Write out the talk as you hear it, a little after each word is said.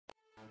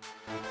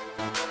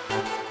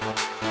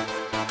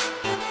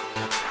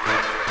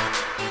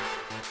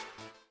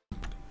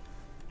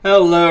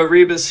Hello,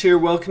 Rebus here,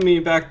 welcoming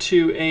you back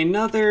to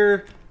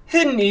another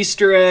hidden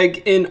Easter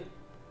egg in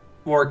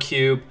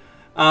Warcube.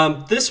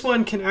 This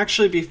one can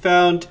actually be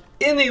found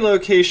in the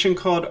location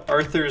called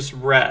Arthur's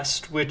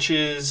Rest, which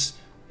is,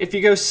 if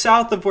you go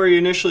south of where you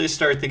initially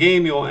start the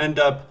game, you'll end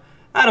up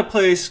at a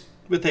place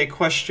with a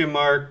question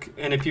mark,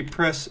 and if you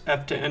press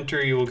F to enter,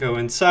 you will go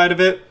inside of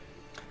it.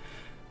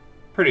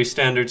 Pretty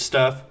standard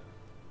stuff.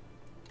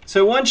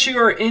 So once you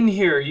are in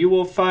here, you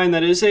will find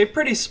that it is a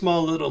pretty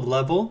small little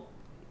level.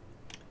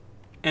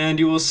 And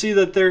you will see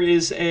that there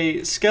is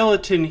a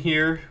skeleton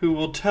here who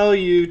will tell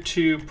you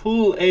to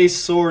pull a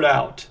sword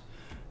out.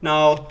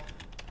 Now,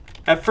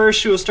 at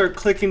first you will start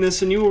clicking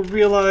this and you will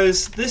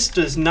realize this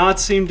does not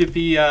seem to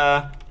be,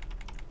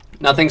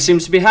 nothing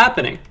seems to be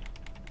happening.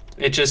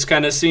 It just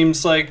kind of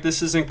seems like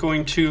this isn't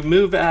going to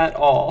move at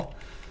all.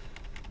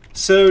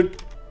 So,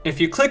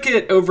 if you click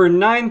it over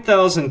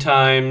 9,000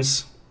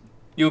 times,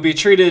 you'll be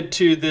treated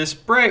to this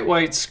bright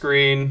white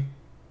screen.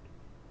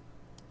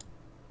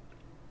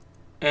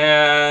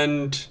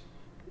 And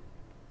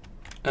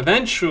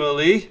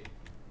eventually,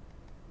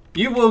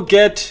 you will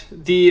get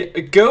the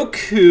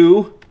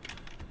Goku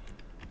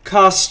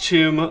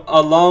costume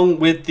along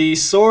with the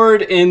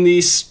sword in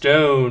the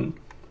stone.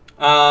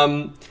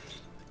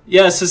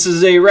 Yes, this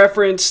is a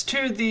reference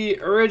to the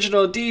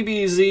original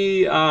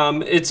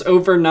DBZ. It's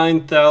over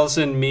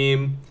 9,000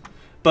 meme.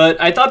 But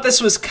I thought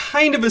this was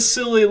kind of a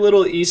silly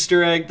little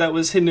Easter egg that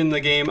was hidden in the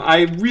game.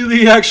 I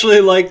really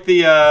actually like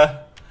the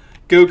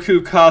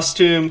Goku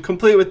costume,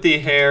 complete with the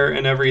hair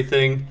and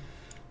everything.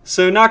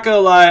 So not gonna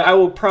lie, I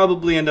will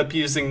probably end up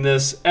using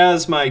this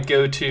as my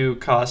go-to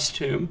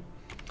costume.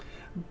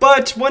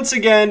 But once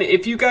again,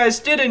 if you guys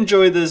did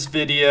enjoy this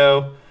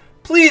video,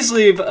 please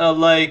leave a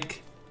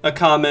like, a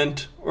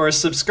comment, or a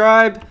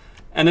subscribe.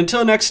 And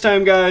until next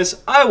time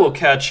guys, I will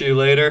catch you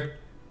later.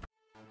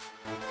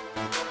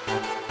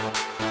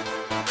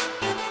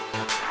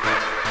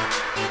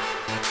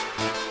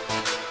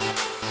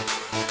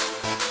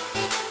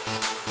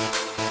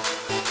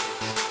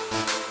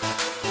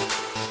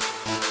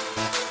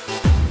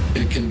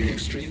 It can be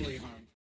extremely